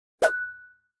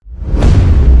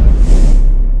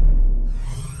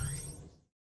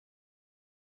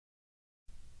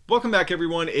Welcome back,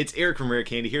 everyone. It's Eric from Rare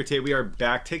Candy here. Today we are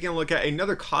back taking a look at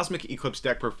another Cosmic Eclipse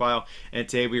deck profile, and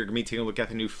today we are going to be taking a look at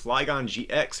the new Flygon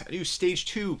GX, a new Stage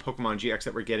 2 Pokemon GX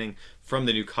that we're getting from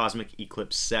the new Cosmic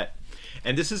Eclipse set.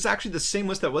 And this is actually the same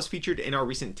list that was featured in our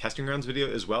recent testing rounds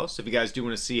video as well, so if you guys do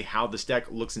want to see how this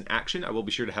deck looks in action, I will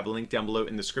be sure to have a link down below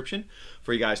in the description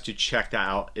for you guys to check that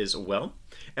out as well.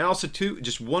 And also too,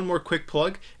 just one more quick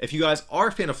plug, if you guys are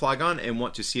a fan of Flygon and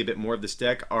want to see a bit more of this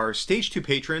deck, our Stage 2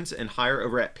 patrons and higher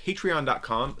over at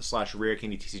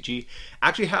patreon.com/rarecandytcg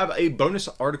actually have a bonus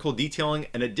article detailing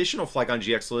an additional Flygon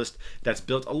GX list that's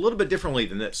built a little bit differently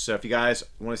than this. So if you guys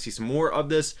want to see some more of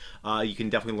this, you can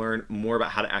definitely learn more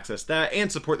about how to access that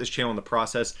and support this channel in the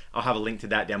process. I'll have a link to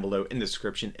that down below in the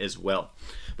description as well.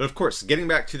 But of course, getting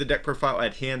back to the deck profile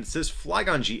at hand, this is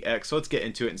Flygon GX, so let's get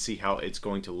into it and see how it's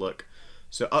going to look.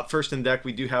 So up first in the deck,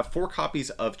 we do have 4 copies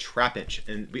of Trapinch,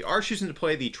 and we are choosing to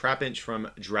play the Trapinch from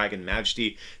Dragon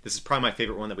Majesty. This is probably my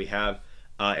favorite one that we have.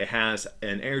 It has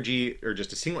an energy, or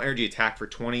just a single energy attack for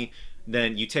 20.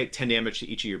 Then you take 10 damage to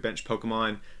each of your bench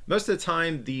Pokemon. Most of the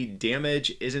time, the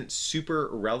damage isn't super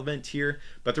relevant here,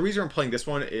 but the reason I'm playing this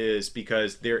one is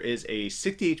because there is a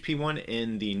 60 HP one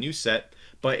in the new set,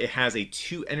 but it has a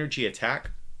 2 energy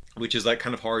attack, which is like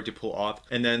kind of hard to pull off.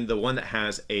 And then the one that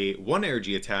has a 1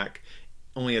 energy attack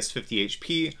only has 50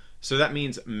 HP, so that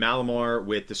means Malamar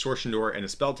with Distortion Door and a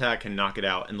spell tag can knock it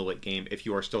out in the late game if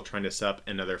you are still trying to set up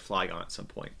another Flygon at some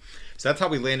point. So that's how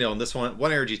we landed on this one,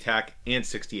 1 energy attack and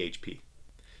 60 HP.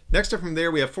 Next up from there,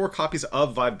 we have 4 copies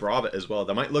of Vibrava as well.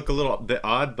 That might look a little bit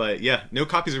odd, but yeah, no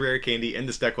copies of Rare Candy in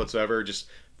this deck whatsoever, just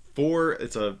 4,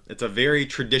 it's a very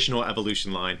traditional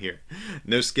evolution line here.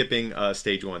 No skipping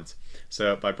stage 1s.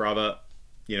 So Vibrava,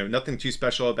 you know, nothing too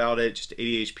special about it, just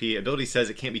 80 HP. Ability says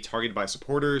it can't be targeted by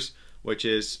supporters, which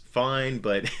is fine,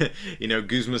 but you know,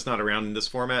 Guzma's not around in this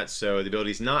format, so the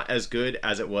ability's not as good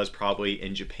as it was probably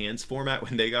in Japan's format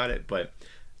when they got it. But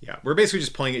yeah, we're basically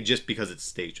just playing it just because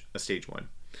it's a stage 1.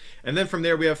 And then from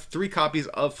there, we have 3 copies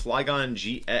of Flygon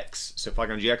GX. So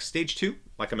Flygon GX Stage 2,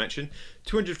 like I mentioned,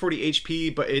 240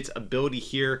 HP, but its ability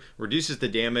here reduces the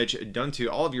damage done to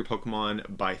all of your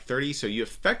Pokemon by 30. So you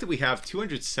effectively have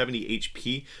 270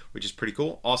 HP, which is pretty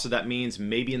cool. Also, that means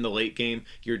maybe in the late game,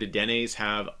 your Dedennes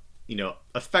have, you know,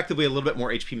 effectively a little bit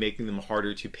more HP, making them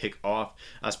harder to pick off,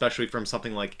 especially from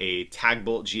something like a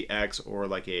Tagbolt GX or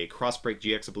like a Crossbreak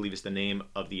GX, I believe is the name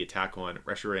of the attack on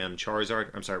Reshiram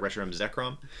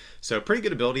Zekrom. So pretty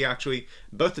good ability, actually.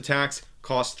 Both attacks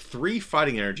cost 3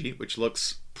 fighting energy, which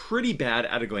looks pretty bad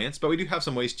at a glance, but we do have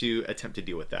some ways to attempt to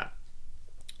deal with that.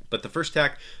 But the first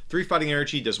attack, 3 fighting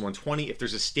energy, does 120. If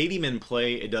there's a Stadium in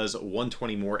play, it does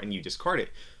 120 more and you discard it.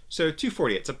 So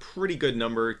 240, it's a pretty good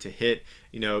number to hit.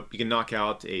 You know, you can knock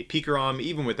out a Pikarom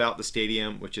even without the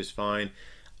Stadium, which is fine.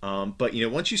 But you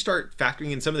know, once you start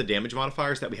factoring in some of the damage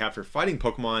modifiers that we have for fighting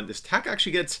Pokemon, this attack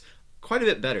actually gets quite a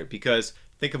bit better, because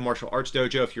think of Martial Arts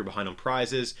Dojo. If you're behind on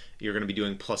prizes, you're going to be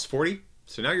doing plus 40.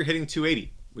 So now you're hitting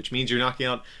 280, which means you're knocking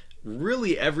out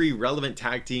really every relevant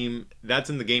tag team that's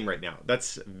in the game right now.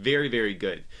 That's very, very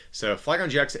good. So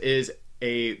Flygon GX is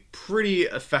a pretty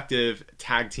effective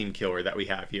tag team killer that we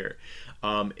have here.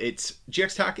 Its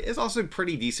GX attack is also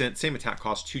pretty decent. Same attack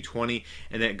cost 220,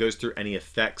 and then it goes through any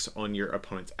effects on your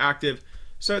opponent's active.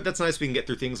 So that's nice. We can get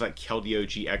through things like Keldeo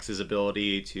GX's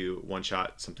ability to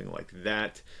one-shot something like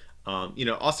that. You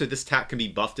know, also this attack can be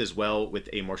buffed as well with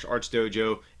a Martial Arts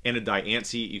Dojo and a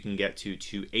Diancie. You can get to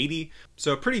 280.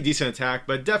 So a pretty decent attack,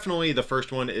 but definitely the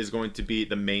first one is going to be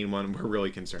the main one we're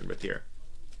really concerned with here.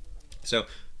 So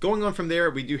going on from there,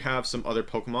 we do have some other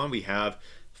Pokemon. We have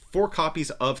 4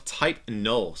 copies of Type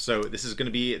Null. So this is going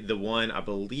to be the one, I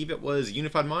believe it was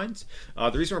Unified Minds.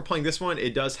 The reason we're playing this one,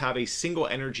 it does have a single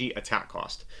energy attack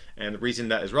cost. And the reason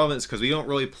that is relevant is because we don't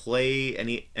really play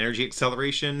any energy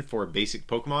acceleration for basic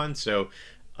Pokemon. So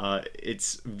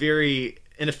it's very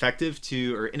ineffective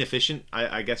to, or inefficient,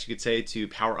 I guess you could say, to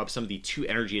power up some of the 2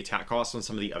 energy attack costs on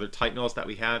some of the other Type Nulls that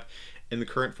we have in the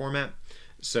current format.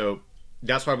 So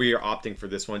that's why we are opting for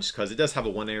this one, just because it does have a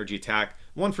 1 energy attack,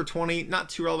 1 for 20, not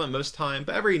too relevant most time,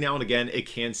 but every now and again it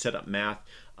can set up math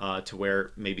to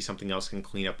where maybe something else can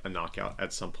clean up a knockout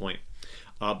at some point.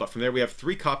 But from there we have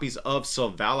 3 copies of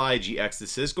Silvally GX.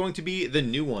 This is going to be the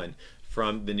new one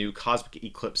from the new Cosmic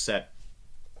Eclipse set.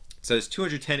 It says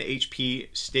 210 HP,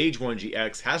 Stage 1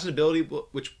 GX, has an ability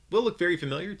which will look very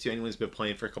familiar to anyone who's been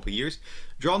playing for a couple years.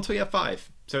 Draw until you have 5.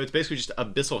 So it's basically just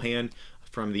Abyssal Hand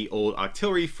from the old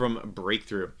Octillery from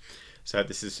Breakthrough. So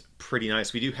this is pretty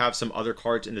nice. We do have some other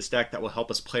cards in this deck that will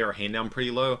help us play our hand down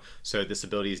pretty low. So this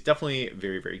ability is definitely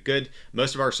very, very good.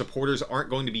 Most of our supporters aren't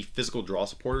going to be physical draw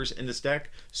supporters in this deck.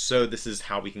 So this is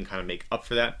how we can kind of make up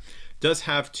for that. does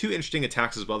have 2 interesting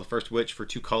attacks as well. The first, which for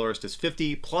 2 colors does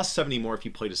 50 plus 70 more if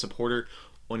you played a supporter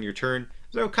on your turn.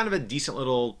 So kind of a decent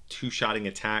little 2-shotting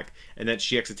attack. And that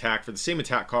GX attack, for the same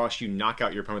attack cost, you knock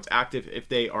out your opponent's active if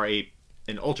they are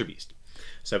an Ultra Beast.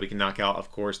 So we can knock out,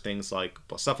 of course, things like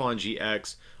Silvally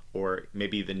GX, or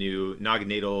maybe the new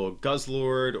Naganadal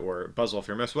Guzzlord, or Buzzwole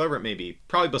Fearmost, whatever it may be.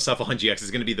 Probably Silvally GX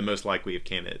is going to be the most likely of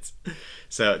candidates.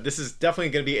 So this is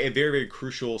definitely going to be a very, very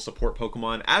crucial support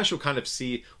Pokemon, as you'll kind of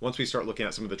see once we start looking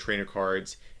at some of the trainer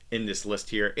cards in this list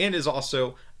here, and is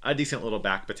also a decent little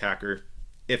back attacker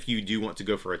if you do want to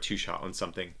go for a 2-shot on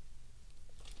something.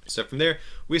 So from there,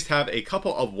 we just have a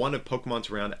couple of one-of Pokemon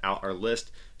to round out our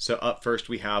list. So up first,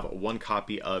 we have 1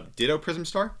 copy of Ditto Prism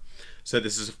Star. So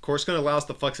this is, of course, going to allow us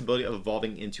the flexibility of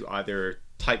evolving into either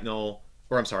Type Null,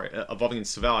 or I'm sorry, evolving in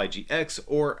Silvally GX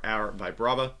or our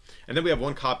Vibrava. And then we have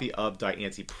 1 copy of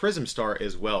Diancie Prism Star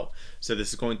as well. So this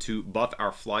is going to buff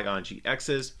our Flygon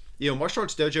GXs. You know, Martial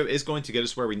Arts Dojo is going to get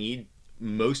us where we need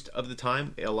most of the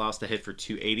time. It allows us to hit for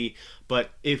 280,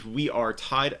 but if we are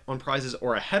tied on prizes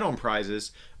or ahead on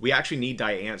prizes, we actually need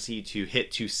Diancie to hit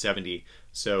 270.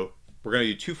 So we're going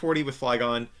to do 240 with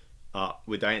Flygon.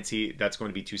 With Diancie, that's going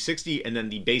to be 260, and then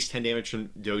the base 10 damage from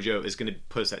Dojo is going to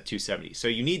put us at 270. So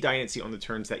you need Diancie on the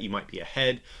turns that you might be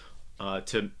ahead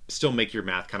to still make your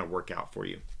math kind of work out for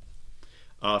you.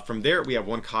 From there, we have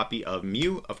 1 copy of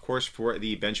Mew, of course, for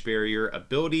the bench barrier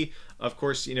ability. Of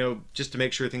course, you know, just to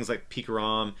make sure things like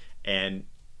Pikarom and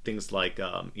things like,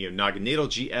 you know, Naganadal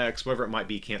GX, whatever it might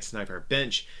be, can't snipe our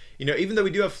bench. You know, even though we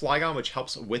do have Flygon, which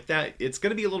helps with that, it's going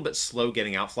to be a little bit slow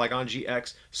getting out Flygon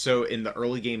GX. So in the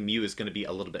early game, Mew is going to be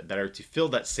a little bit better to fill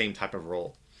that same type of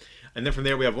role. And then from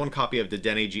there, we have 1 copy of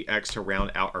Dedenne GX to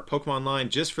round out our Pokemon line.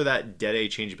 Just for that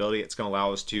Dede changeability, it's going to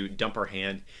allow us to dump our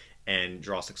hand and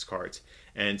draw 6 cards.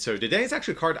 And so Dedenne is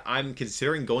actually a card I'm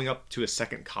considering going up to a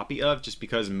 2nd copy of, just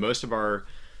because most of our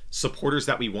supporters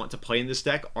that we want to play in this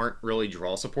deck aren't really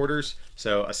draw supporters.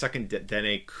 So a 2nd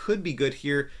Dedenne could be good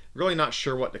here. Really not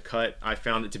sure what to cut. I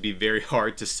found it to be very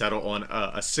hard to settle on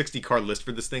a 60 card list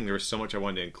for this thing. There was so much I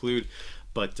wanted to include,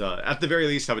 but at the very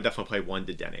least, I would definitely play 1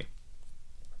 Dedenne.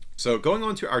 So going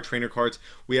on to our trainer cards,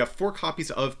 we have 4 copies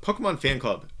of Pokemon Fan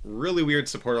Club. Really weird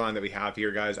supporter line that we have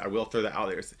here, guys. I will throw that out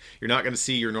there. You're not going to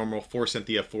see your normal 4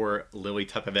 Cynthia, 4 Lily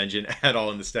type of engine at all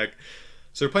in this deck.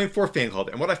 So we're playing 4 Fan Club,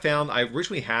 and what I found, I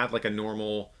originally had like a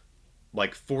normal,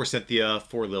 like 4 Cynthia,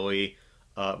 4 Lily,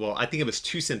 well, I think it was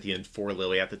 2 Cynthia and 4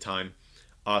 Lily at the time,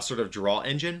 sort of draw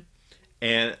engine.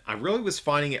 And I really was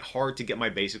finding it hard to get my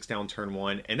basics down turn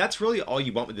 1, and that's really all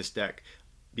you want with this deck,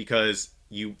 because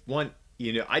you want,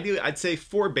 you know, ideally, I'd say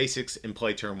 4 basics in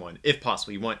play turn 1, if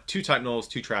possible. You want 2 Type Nulls,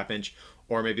 2 Trapinch,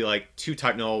 or maybe like 2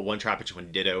 Type Null, 1 Trapinch,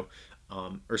 1 Ditto,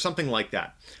 or something like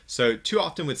that. So too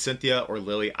often with Cynthia or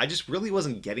Lily, I just really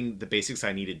wasn't getting the basics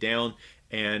I needed down.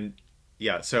 And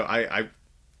yeah, so I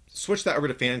switched that over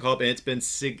to Fan Club, and it's been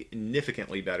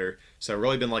significantly better. So I've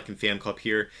really been liking Fan Club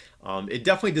here. It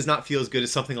definitely does not feel as good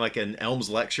as something like an Elm's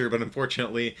Lecture, but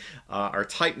unfortunately, our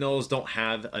Type Nulls don't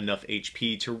have enough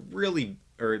HP to really,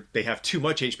 or they have too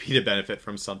much HP to benefit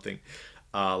from something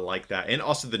like that. And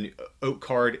also the new Oak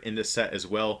card in this set as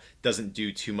well doesn't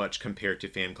do too much compared to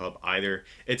Fan Club either.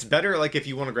 It's better like if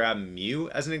you want to grab Mew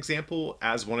as an example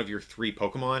as one of your 3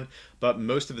 Pokemon, but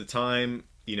most of the time,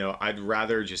 you know, I'd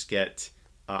rather just get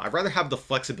I'd rather have the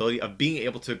flexibility of being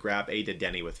able to grab a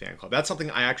Dedenne with Fan Club. That's something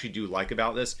I actually do like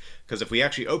about this, because if we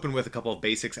actually open with a couple of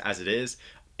basics as it is,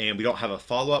 and we don't have a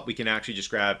follow-up, we can actually just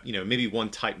grab, you know, maybe 1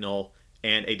 Type Null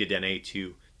and a Dedenne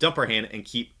to dump our hand and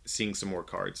keep seeing some more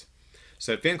cards.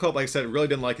 So Fan Club, like I said, really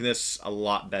been liking this a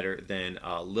lot better than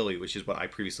Lily, which is what I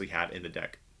previously had in the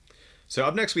deck. So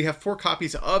up next, we have 4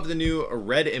 copies of the new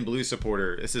Red and Blue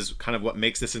supporter. This is kind of what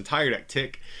makes this entire deck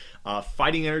tick.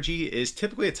 Fighting Energy is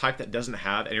typically a type that doesn't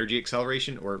have energy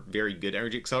acceleration or very good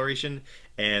energy acceleration,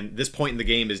 and this point in the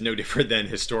game is no different than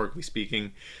historically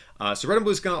speaking. So Red and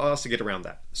Blue is going to allow us to get around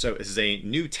that. So this is a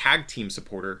new tag team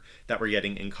supporter that we're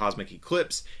getting in Cosmic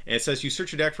Eclipse, and it says you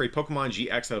search your deck for a Pokemon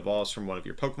GX that evolves from one of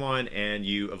your Pokemon, and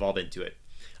you evolve into it.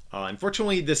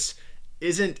 Unfortunately, this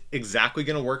isn't exactly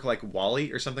going to work like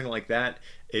Wally or something like that.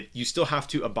 You still have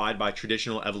to abide by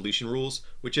traditional evolution rules,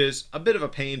 which is a bit of a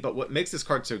pain, but what makes this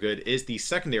card so good is the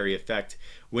secondary effect.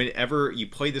 Whenever you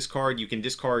play this card, you can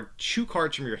discard 2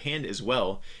 cards from your hand as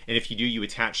well, and if you do, you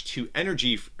attach 2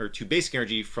 energy or 2 basic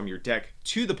energy from your deck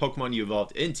to the Pokemon you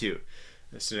evolved into.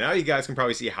 So now you guys can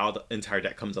probably see how the entire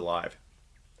deck comes alive.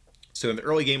 So in the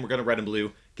early game, we're going to Red and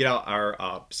Blue, get out our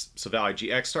Silvally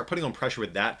GX, start putting on pressure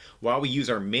with that, while we use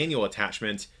our manual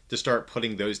attachment to start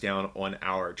putting those down on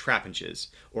our Trapinches,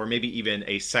 or maybe even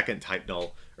a 2nd Type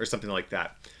Null, or something like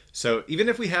that. So even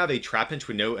if we have a Trapinch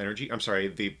with no energy, I'm sorry,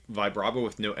 the Vibrava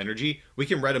with no energy, we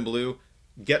can red and blue,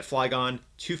 get Flygon,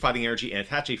 2 fighting energy, and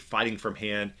attach a fighting from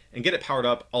hand, and get it powered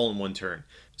up all in one turn.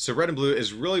 So red and blue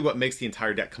is really what makes the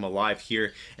entire deck come alive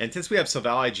here, and since we have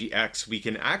Silvally GX, we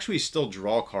can actually still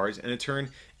draw cards in a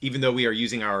turn, even though we are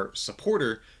using our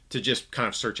supporter to just kind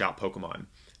of search out Pokemon.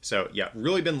 So yeah,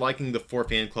 really been liking the 4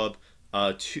 fan club,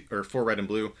 4 red and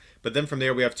blue. But then from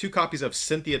there, we have 2 copies of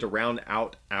Cynthia to round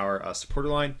out our supporter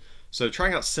line. So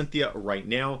trying out Cynthia right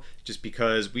now, just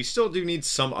because we still do need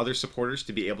some other supporters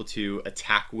to be able to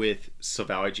attack with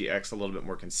Silvally GX a little bit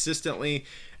more consistently.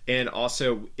 And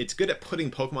also, it's good at putting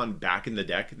Pokemon back in the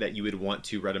deck that you would want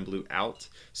to red and blue out.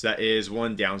 So that is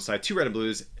one downside to red and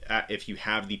blues. If you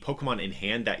have the Pokemon in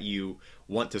hand that you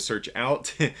want to search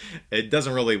out, it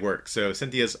doesn't really work. So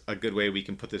Cynthia's a good way we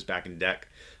can put this back in deck.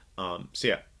 So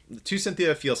yeah, the 2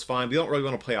 Cynthia feels fine. We don't really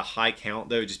want to play a high count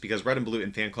though, just because red and blue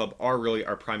and fan club are really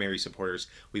our primary supporters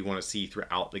we want to see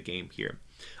throughout the game here.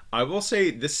 I will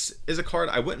say this is a card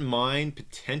I wouldn't mind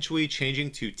potentially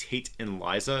changing to Tate and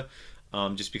Liza,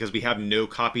 just because we have no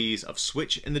copies of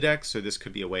Switch in the deck. So this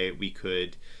could be a way we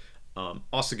could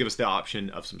also give us the option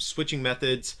of some switching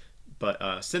methods.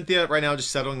 But Cynthia right now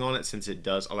just settling on it, since it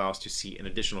does allow us to see an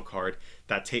additional card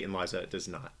that Tate and Liza does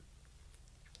not.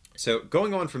 So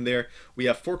going on from there, we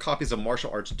have 4 copies of Martial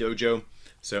Arts Dojo.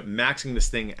 So maxing this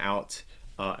thing out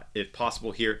if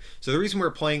possible here. So the reason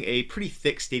we're playing a pretty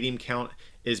thick stadium count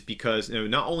is because, you know,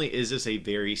 not only is this a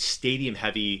very stadium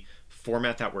heavy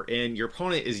format that we're in, your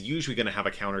opponent is usually going to have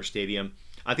a counter stadium.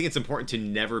 I think it's important to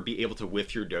never be able to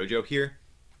whiff your dojo here,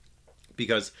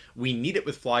 because we need it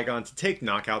with Flygon to take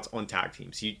knockouts on tag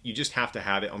teams. You just have to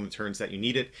have it on the turns that you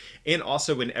need it. And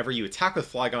also, whenever you attack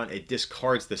with Flygon, it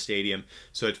discards the stadium,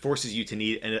 so it forces you to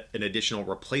need an additional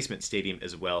replacement stadium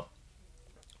as well.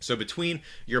 So between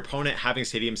your opponent having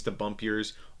stadiums to bump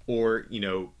yours, or, you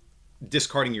know,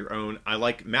 discarding your own, I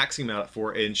like maxing them out at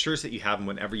 4. It ensures that you have them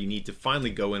whenever you need to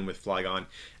finally go in with Flygon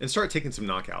and start taking some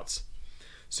knockouts.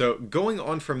 So going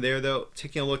on from there though,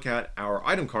 taking a look at our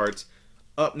item cards,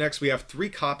 up next we have 3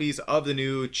 copies of the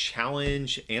new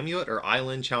Challenge Amulet, or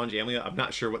Island Challenge Amulet. I'm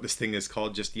not sure what this thing is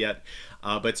called just yet,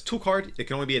 but it's a tool card. It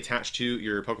can only be attached to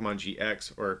your Pokemon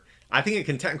GX, or I think it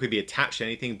can technically be attached to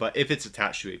anything, but if it's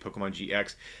attached to a Pokemon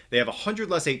GX, they have 100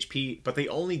 less HP, but they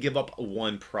only give up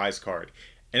 1 prize card.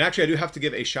 And actually, I do have to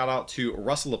give a shout out to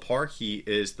Russell Lepar. He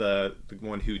is the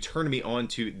one who turned me on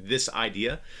to this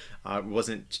idea. I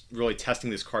wasn't really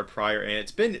testing this card prior, and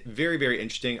it's been very, very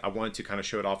interesting. I wanted to kind of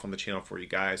show it off on the channel for you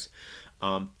guys.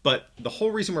 But the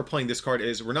whole reason we're playing this card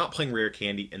is we're not playing rare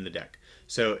candy in the deck.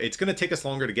 So it's going to take us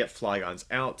longer to get Flygons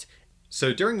out.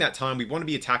 So during that time, we want to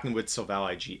be attacking with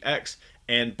Silvally GX.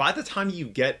 And by the time you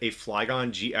get a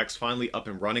Flygon GX finally up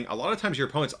and running, a lot of times your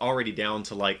opponent's already down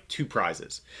to like 2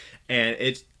 prizes. And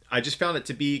I just found it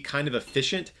to be kind of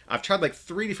efficient. I've tried like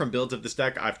 3 different builds of this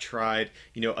deck. I've tried,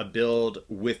 you know, a build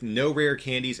with no rare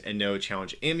candies and no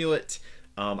Challenge Amulet.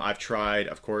 I've tried,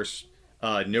 of course,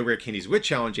 no rare candies with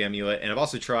Challenge Amulet. And I've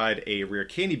also tried a rare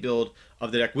candy build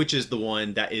of the deck, which is the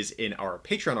one that is in our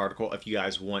Patreon article. If you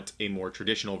guys want a more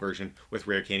traditional version with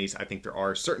rare candies, I think there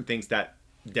are certain things that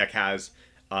deck has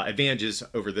advantages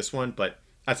over this one, but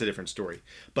that's a different story.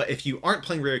 But if you aren't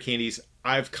playing rare candies,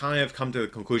 I've kind of come to the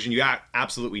conclusion you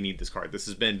absolutely need this card. This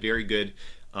has been very good.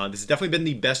 This has definitely been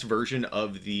the best version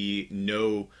of the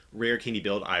no rare candy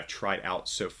build I've tried out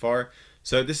so far.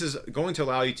 So this is going to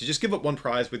allow you to just give up 1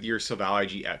 prize with your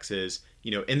Silvally GXs,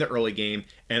 you know, in the early game,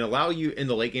 and allow you in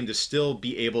the late game to still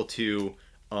be able to,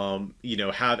 you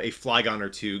know, have a Flygon or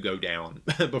 2 go down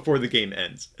before the game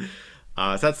ends.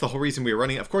 So that's the whole reason we were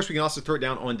running. Of course, we can also throw it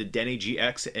down on Dedenne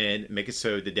GX and make it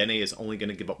so Dedenne is only going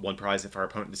to give up 1 prize if our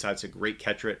opponent decides to great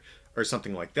catch it or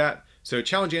something like that. So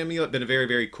Challenge Amulet, been a very,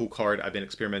 very cool card I've been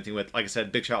experimenting with. Like I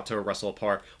said, big shout out to Russell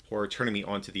Lepar for turning me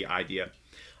on to the idea.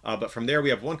 But from there, we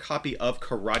have 1 copy of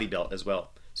Karate Belt as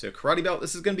well. So Karate Belt,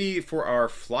 this is going to be for our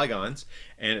Flygons,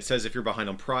 and it says if you're behind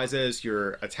on prizes,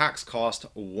 your attacks cost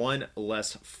 1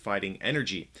 less fighting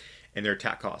energy in their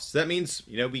attack costs. So that means,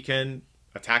 you know, we can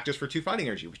attack just for 2 fighting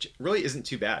energy, which really isn't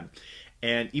too bad.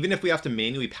 And even if we have to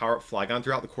manually power up Flygon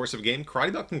throughout the course of a game,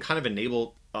 Karate Belt can kind of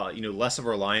enable, you know, less of a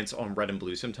reliance on red and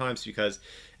blue sometimes, because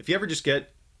if you ever just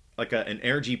get like an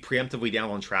energy preemptively down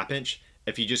on Trapinch,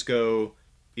 if you just go,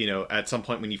 you know, at some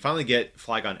point when you finally get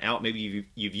Flygon out, maybe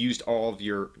you've used all of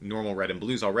your normal red and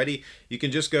blues already, you can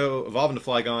just go evolve into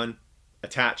Flygon,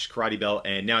 attach Karate Belt,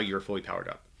 and now you're fully powered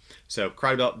up. So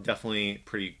Karate Belt definitely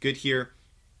pretty good here.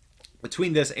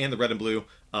 Between this and the red and blue,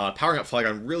 powering up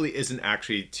Flygon really isn't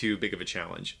actually too big of a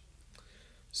challenge.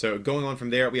 So going on from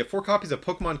there, we have 4 copies of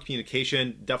Pokemon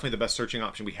Communication, definitely the best searching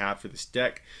option we have for this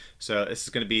deck. So this is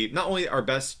going to be not only our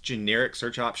best generic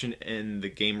search option in the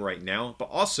game right now, but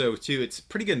also too, it's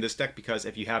pretty good in this deck because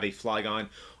if you have a Flygon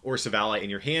or Silvally in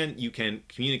your hand, you can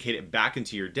communicate it back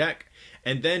into your deck,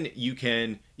 and then you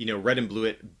can, you know, red and blue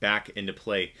it back into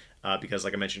play. Because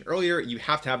like I mentioned earlier, you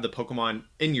have to have the Pokemon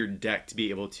in your deck to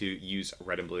be able to use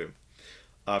red and blue.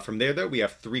 From there, though, we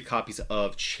have 3 copies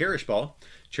of Cherish Ball.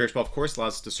 Cherish Ball, of course,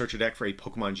 allows us to search a deck for a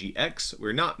Pokemon GX.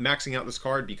 We're not maxing out this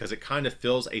card because it kind of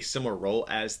fills a similar role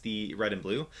as the red and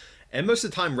blue. And most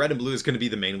of the time, red and blue is going to be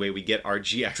the main way we get our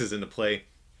GXs into play.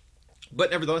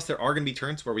 But nevertheless, there are going to be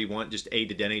turns where we want just a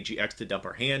Dedenne GX to dump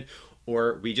our hand,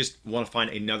 or we just want to find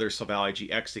another Silvally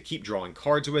GX to keep drawing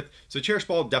cards with. So Cherish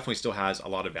Ball definitely still has a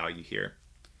lot of value here.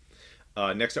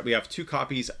 Next up, we have 2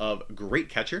 copies of Great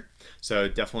Catcher. So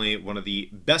definitely one of the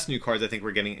best new cards I think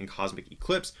we're getting in Cosmic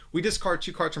Eclipse. We discard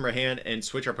 2 cards from our hand and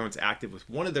switch our opponent's active with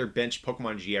one of their bench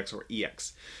Pokemon GX or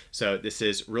EX. So this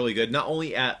is really good, not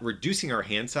only at reducing our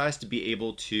hand size to be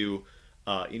able to,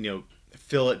 you know,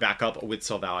 fill it back up with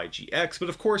Silvally GX, but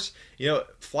of course, you know,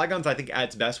 Flygon's I think at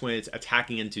its best when it's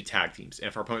attacking into tag teams. And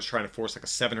if our opponent's trying to force like a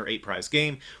 7 or 8 prize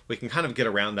game, we can kind of get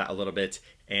around that a little bit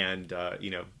and, you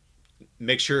know,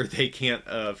 make sure they can't,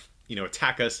 you know,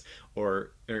 attack us,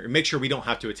 or make sure we don't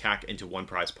have to attack into 1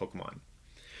 prize Pokemon.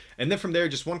 And then from there,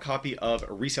 just 1 copy of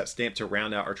a Reset Stamp to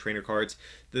round out our trainer cards.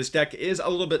 This deck is a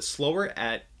little bit slower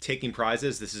at taking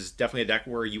prizes. This is definitely a deck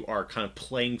where you are kind of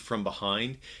playing from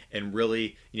behind, and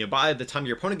really, you know, by the time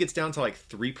your opponent gets down to like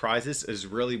 3 prizes is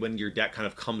really when your deck kind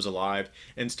of comes alive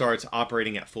and starts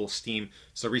operating at full steam.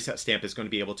 So Reset Stamp is going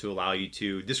to be able to allow you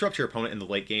to disrupt your opponent in the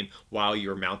late game while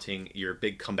you're mounting your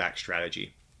big comeback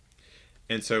strategy.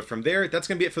 And so from there, that's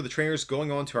going to be it for the trainers. Going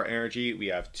on to our energy, we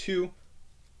have 2,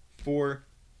 4,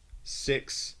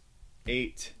 6,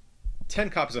 8, 10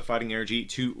 copies of Fighting Energy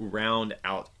to round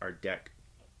out our deck.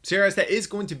 So guys, that is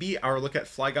going to be our look at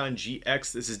Flygon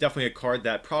GX. This is definitely a card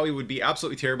that probably would be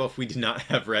absolutely terrible if we did not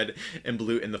have red and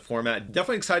blue in the format.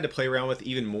 Definitely excited to play around with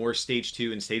even more Stage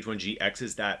 2 and Stage 1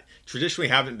 GXs that traditionally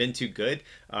haven't been too good.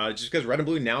 Just because red and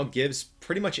blue now gives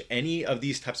pretty much any of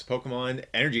these types of Pokemon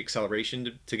energy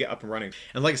acceleration to get up and running.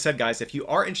 And like I said, guys, if you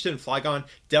are interested in Flygon,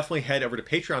 definitely head over to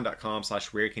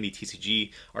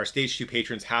patreon.com/rarecandytcg. Our Stage 2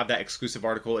 patrons have that exclusive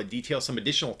article. It details some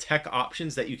additional tech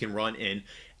options that you can run in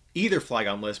either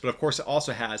Flygon list, but of course it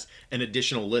also has an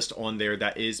additional list on there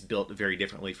that is built very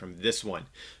differently from this one.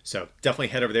 So definitely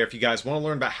head over there if you guys want to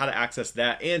learn about how to access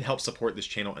that and help support this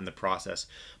channel in the process.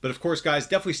 But of course, guys,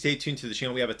 definitely stay tuned to the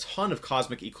channel. We have a ton of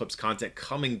Cosmic Eclipse content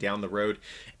coming down the road.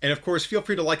 And of course, feel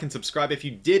free to like and subscribe if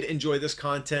you did enjoy this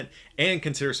content, and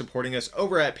consider supporting us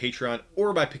over at Patreon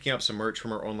or by picking up some merch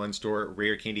from our online store,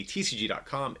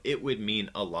 rarecandytcg.com. It would mean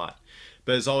a lot.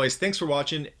 But as always, thanks for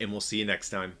watching, and we'll see you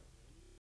next time.